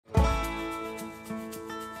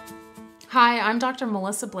Hi, I'm Dr.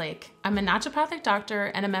 Melissa Blake. I'm a naturopathic doctor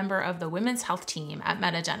and a member of the women's health team at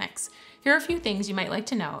Metagenics. Here are a few things you might like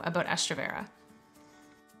to know about Estrovera.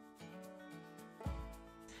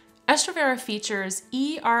 Estrovera features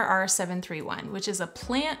ERR731, which is a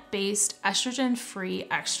plant-based estrogen-free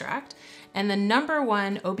extract and the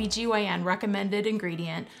 #1 OBGYN recommended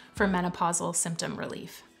ingredient for menopausal symptom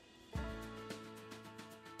relief.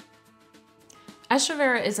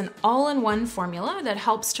 Estrovera is an all-in-one formula that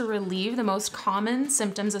helps to relieve the most common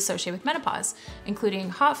symptoms associated with menopause, including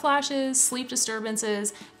hot flashes, sleep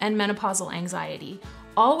disturbances, and menopausal anxiety,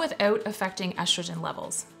 all without affecting estrogen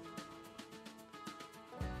levels.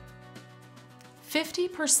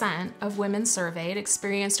 50% of women surveyed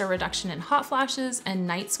experienced a reduction in hot flashes and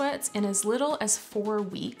night sweats in as little as 4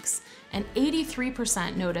 weeks, and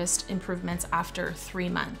 83% noticed improvements after 3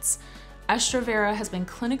 months. Estrovera has been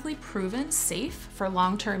clinically proven safe for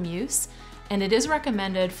long-term use, and it is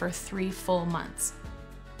recommended for 3 full months.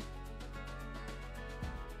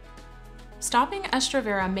 Stopping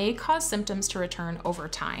Estrovera may cause symptoms to return over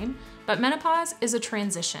time, but menopause is a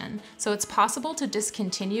transition, so it's possible to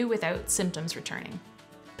discontinue without symptoms returning.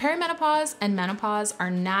 Perimenopause and menopause are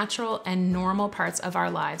natural and normal parts of our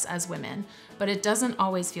lives as women, but it doesn't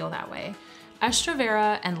always feel that way.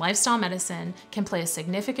 Estrovera and lifestyle medicine can play a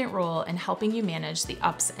significant role in helping you manage the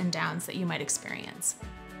ups and downs that you might experience.